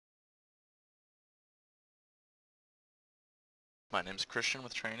My name is Christian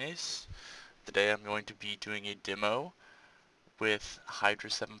with TrainAce. Today I'm going to be doing a demo with Hydra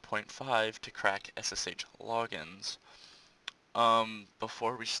 7.5 to crack SSH Logins.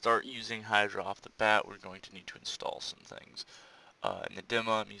 Before we start using Hydra off the bat, we're going to need to install some things. In the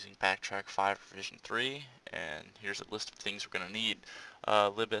demo I'm using Backtrack 5 Revision 3, and here's a list of things we're going to need.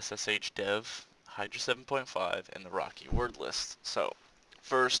 libssh dev, Hydra 7.5, and the Rocky word list. So,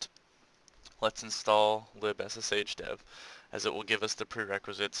 first, let's install libssh dev, as it will give us the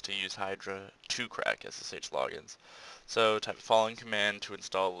prerequisites to use Hydra to crack SSH logins. So type the following command to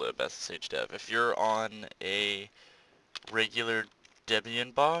install libssh dev. If you're on a regular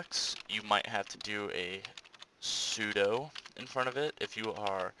Debian box, you might have to do a sudo in front of it. If you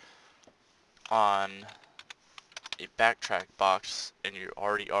are on a backtrack box and you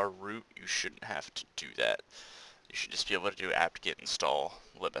already are root, you shouldn't have to do that. You should just be able to do apt-get install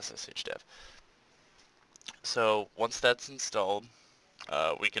libssh dev. So once that's installed,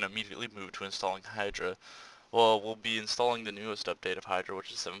 we can immediately move to installing Hydra. Well, we'll be installing the newest update of Hydra,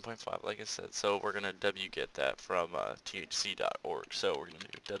 which is 7.5, like I said. So we're going to wget that from thc.org. So we're going to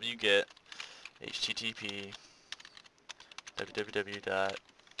do wget http www.thc.org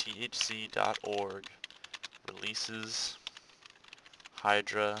releases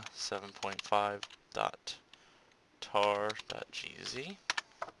Hydra 7.5.tar.gz.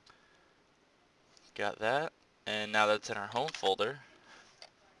 Got that. And now that's in our home folder,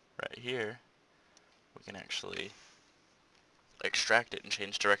 right here, we can actually extract it and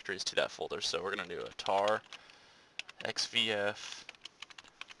change directories to that folder. So we're going to do a tar xvf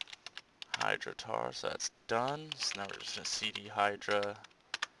hydra tar. So that's done. So now we're just going to cd hydra.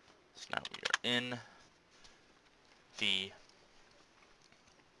 So now we are in the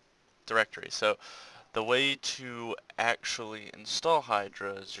directory. So the way to actually install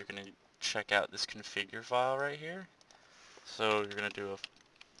Hydra is you're going to check out this configure file right here. So you're going to do a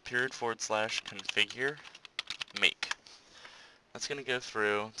 /configure make. That's going to go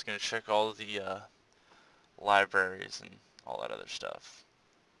through. It's going to check all of the libraries and all that other stuff.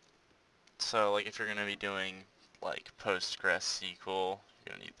 So like if you're going to be doing like PostgreSQL, you're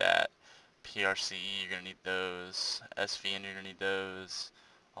going to need that. PRCE, you're going to need those. SVN, you're going to need those.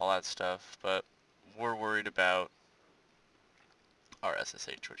 All that stuff. But we're worried about our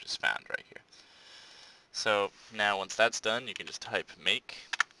SSH, which is found right here. So now once that's done, you can just type make.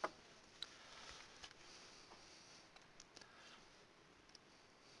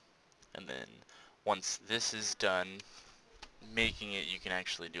 And then once this is done making it, you can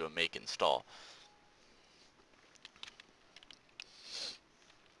actually do a make install.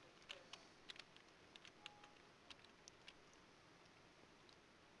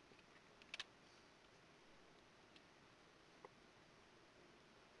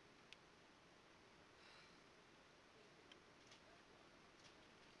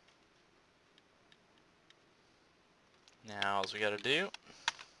 Now all we got to do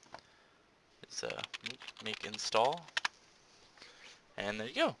is make install, and there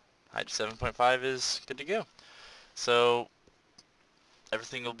you go. Hydra 7.5 is good to go. So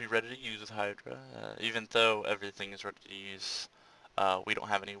everything will be ready to use with Hydra. Even though everything is ready to use, we don't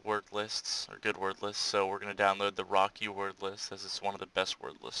have any word lists or good word lists, so we're going to download the Rocky word list, as it's one of the best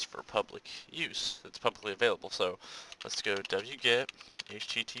word lists for public use. It's publicly available. So let's go wget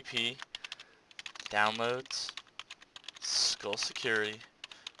http downloads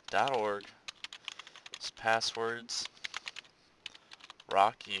skullsecurity.org passwords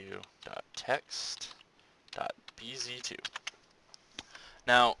rocku.txt.bz2.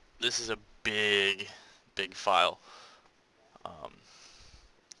 Now this is a big file.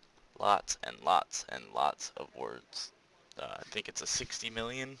 Lots and lots and lots of words. I think it's a 60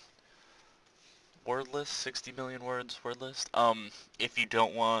 million word list, 60 million words word list. If you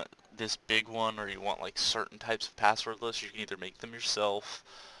don't want this big one, or you want like certain types of password lists, you can either make them yourself,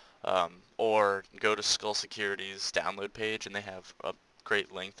 or go to Skull Security's download page, and they have a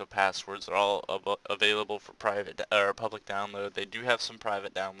great length of passwords. They're all available for private or public download. They do have some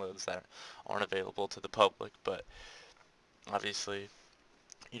private downloads that aren't available to the public, but obviously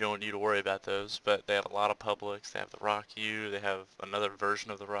you don't need to worry about those. But they have a lot of publics. They have the RockU, they have another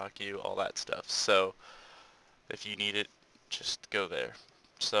version of the RockU, all that stuff. So if you need it, just go there.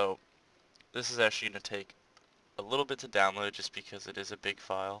 So this is actually going to take a little bit to download, just because it is a big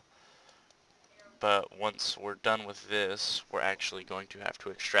file. But once we're done with this, we're actually going to have to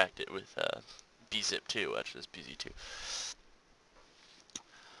extract it with bzip2, which is bz2.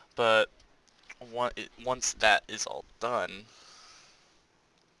 But once that is all done,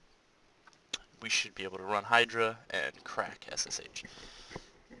 we should be able to run Hydra and crack SSH.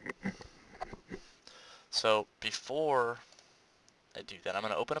 So before I do that, I'm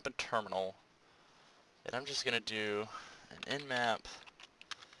going to open up a terminal, and I'm just going to do an nmap,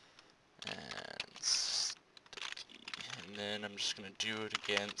 and then I'm just going to do it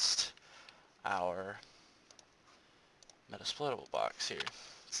against our Metasploitable box here.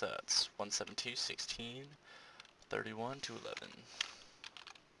 So it's 172.16.31.11.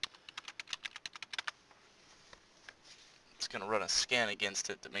 It's going to run a scan against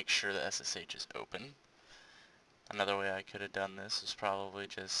it to make sure the SSH is open. Another way I could have done this is probably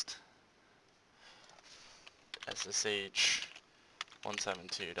just SSH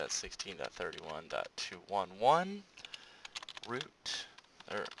 172.16.31.211 root,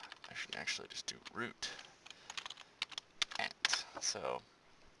 or I should actually just do root at. So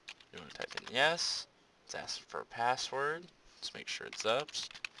you want to type in yes, it's asking for a password, let's make sure it's up,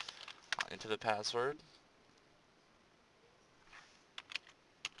 enter the password.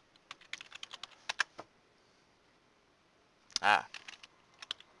 I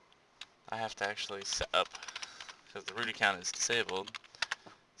have to actually set up, because the root account is disabled,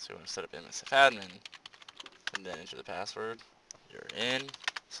 so we want to set up MSFadmin, and then enter the password. You're in,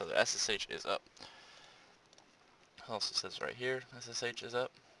 so the SSH is up. It also says right here, SSH is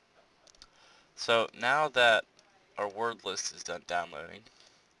up. So now that our word list is done downloading,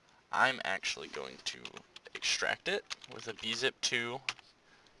 I'm actually going to extract it with a bzip2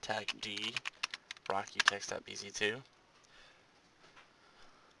 tag d rockutext.bz2.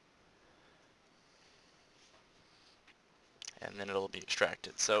 And then it'll be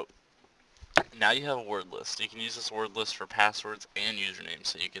extracted. So now you have a word list. You can use this word list for passwords and usernames.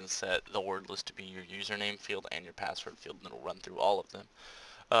 So you can set the word list to be your username field and your password field, and it'll run through all of them.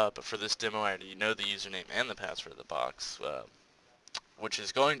 But for this demo, I already know the username and the password of the box, which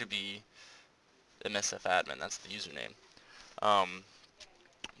is going to be MSFadmin. That's the username.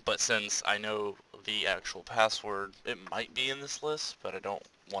 But since I know the actual password, it might be in this list, but I don't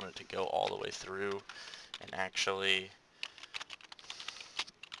want it to go all the way through and actually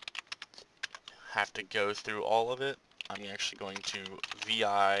have to go through all of it. I'm actually going to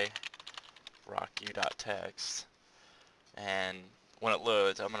vi rocku.text, and when it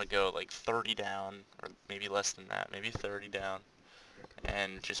loads, I'm going to go like 30 down, or maybe less than that, maybe 30 down,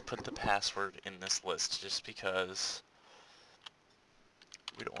 and just put the password in this list, just because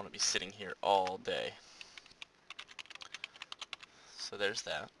we don't want to be sitting here all day. So there's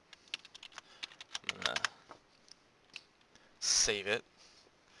that. I'm going to save it.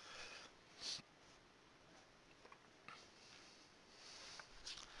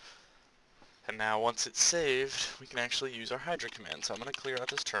 And now once it's saved, we can actually use our Hydra command. So I'm going to clear out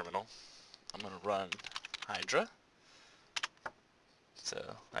this terminal. I'm going to run Hydra.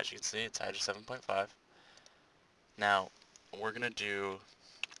 So as you can see, it's Hydra 7.5. Now we're going to do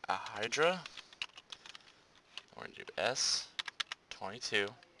a Hydra. We're going to do S22.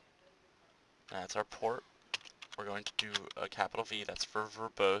 That's our port. We're going to do a capital V, that's for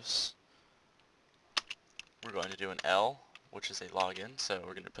verbose. We're going to do an L, which is a login, so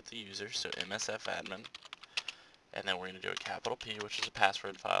we're going to put the user, so MSFadmin. And then we're going to do a capital P, which is a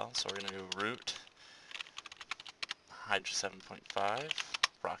password file, so we're going to do root Hydra 7.5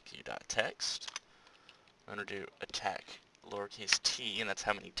 rocku.text. I'm going to do attack lowercase t, and that's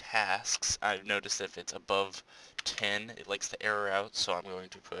how many tasks. I've noticed if it's above 10, it likes to error out, so I'm going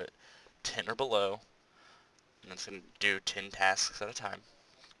to put 10 or below, and it's going to do 10 tasks at a time.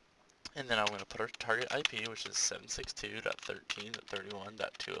 And then I'm going to put our target IP, which is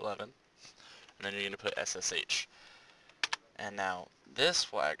 762.13.31.211, and then you're going to put SSH. And now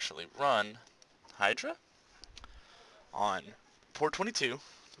this will actually run Hydra on port 22,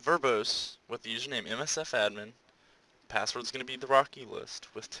 verbose, with the username MSFadmin. Password's going to be the Rocky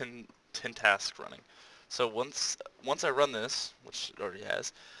list with 10 tasks running. So once I run this, which it already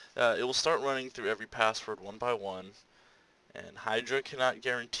has, it will start running through every password one by one. And Hydra cannot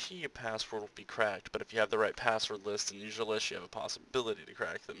guarantee a password will be cracked, but if you have the right password list and user list, you have a possibility to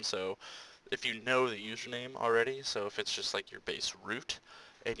crack them. So if you know the username already, so if it's just like your base root,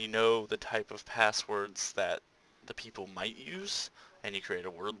 and you know the type of passwords that the people might use, and you create a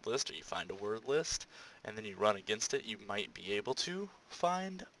word list, or you find a word list, and then you run against it, you might be able to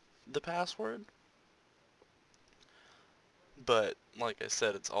find the password. But like I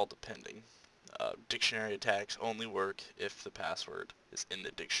said, it's all depending. Dictionary attacks only work if the password is in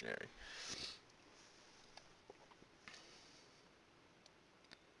the dictionary.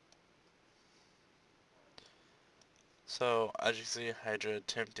 So as you see, Hydra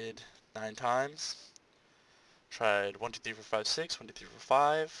attempted 9 times. Tried 1, 2, 3, 4, 5, 6, 1, 2, 3, 4,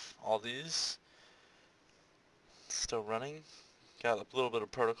 5, all these. Still running. Got a little bit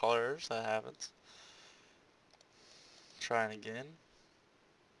of protocol errors, that happens. Trying again.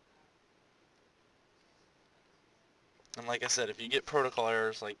 And like I said, if you get protocol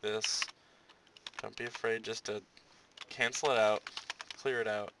errors like this, don't be afraid just to cancel it out, clear it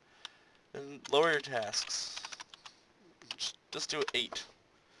out, and lower your tasks. Just do 8.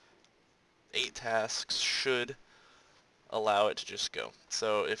 8 tasks should allow it to just go.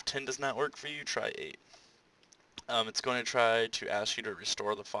 So if 10 does not work for you, try 8. It's going to try to ask you to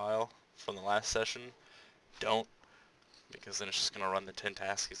restore the file from the last session. Don't, because then it's just going to run the 10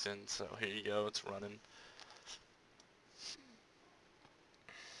 tasks in. So here you go, it's running.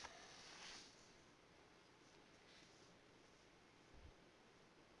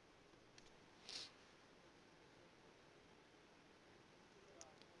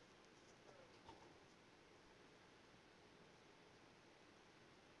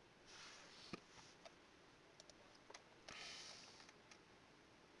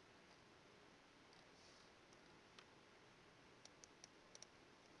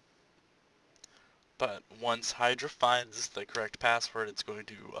 But once Hydra finds the correct password, it's going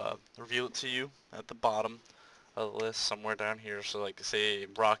to reveal it to you at the bottom of the list somewhere down here. So like say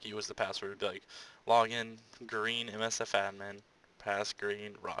Rocky was the password, it'd be like login green MSF admin, pass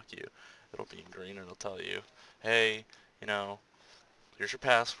green Rocky. It'll be in green and it'll tell you, hey, you know, here's your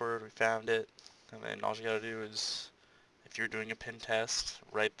password, we found it. And then all you gotta do is, if you're doing a pen test,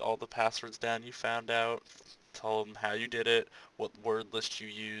 write all the passwords down you found out, tell them how you did it, what word list you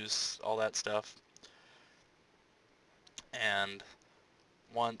use, all that stuff. And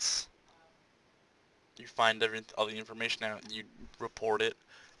once you find all the information out, you report it.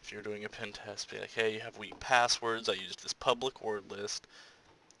 If you're doing a pen test, be like, hey, you have weak passwords, I used this public word list,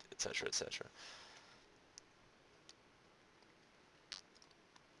 etc., etc.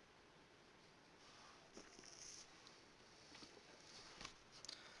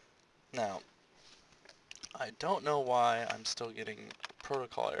 Now, I don't know why I'm still getting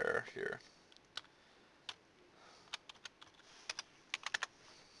protocol error here.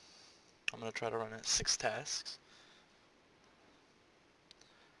 I'm going to try to run it 6 tasks.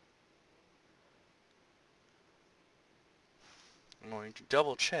 I'm going to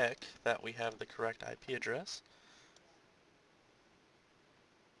double check that we have the correct IP address.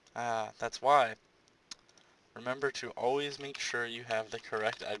 That's why. Remember to always make sure you have the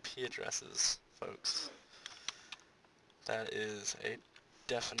correct IP addresses, folks. That is a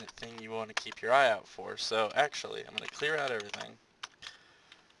definite thing you want to keep your eye out for. So actually, I'm going to clear out everything.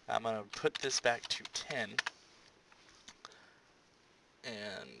 I'm going to put this back to 10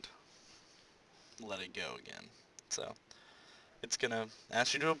 and let it go again. So it's going to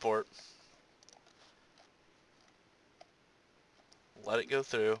ask you to abort. Let it go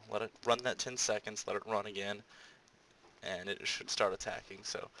through. Let it run that 10 seconds. Let it run again. And it should start attacking.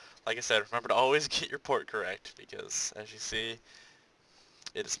 So like I said, remember to always get your port correct, because as you see,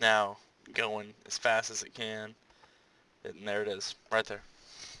 it is now going as fast as it can. And there it is, right there.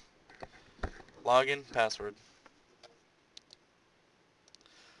 Login, password.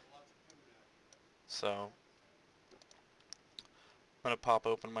 So I'm going to pop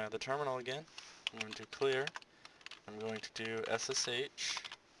open my other terminal again. I'm going to clear. I'm going to do SSH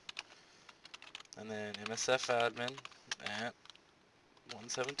and then MSF admin at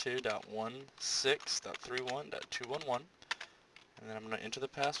 172.16.31.211, and then I'm going to enter the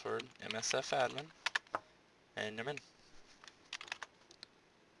password MSF admin, and I'm in.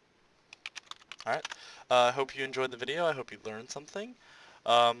 Alright, I hope you enjoyed the video. I hope you learned something.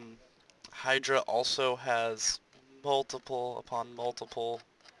 Hydra also has multiple upon multiple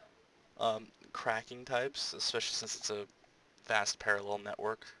cracking types, especially since it's a vast parallel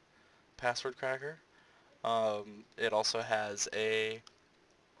network password cracker. It also has a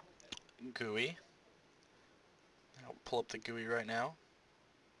GUI. I'll pull up the GUI right now.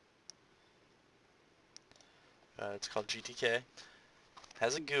 It's called GTK.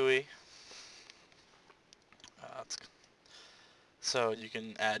 Has a GUI. So you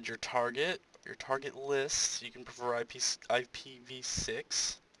can add your target list. You can prefer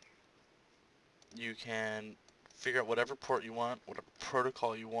IPv6. You can figure out whatever port you want, whatever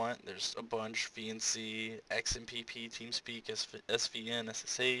protocol you want. There's a bunch: VNC, XMPP, TeamSpeak, SVN,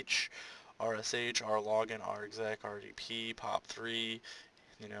 SSH, RSH, RLogin, RExec, RDP, POP3,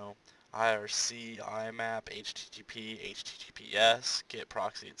 you know, IRC, IMAP, HTTP, HTTPS, GET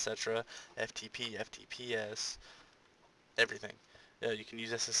proxy, etc., FTP, FTPS, everything. You can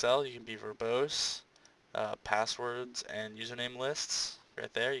use SSL, you can be verbose, passwords and username lists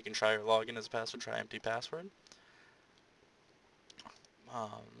right there. You can try your login as a password, try empty password.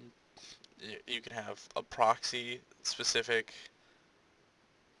 You can have a proxy specific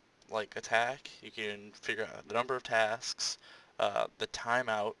like attack. You can figure out the number of tasks, the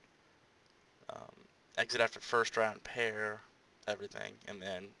timeout, um, exit after first round pair, everything, and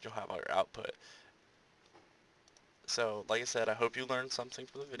then you'll have all your output. So, like I said, I hope you learned something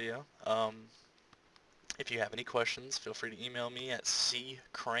from the video. If you have any questions, feel free to email me at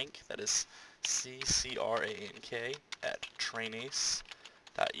ccrank, that is ccrank, at trainace.edu.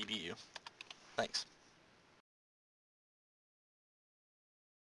 Thanks.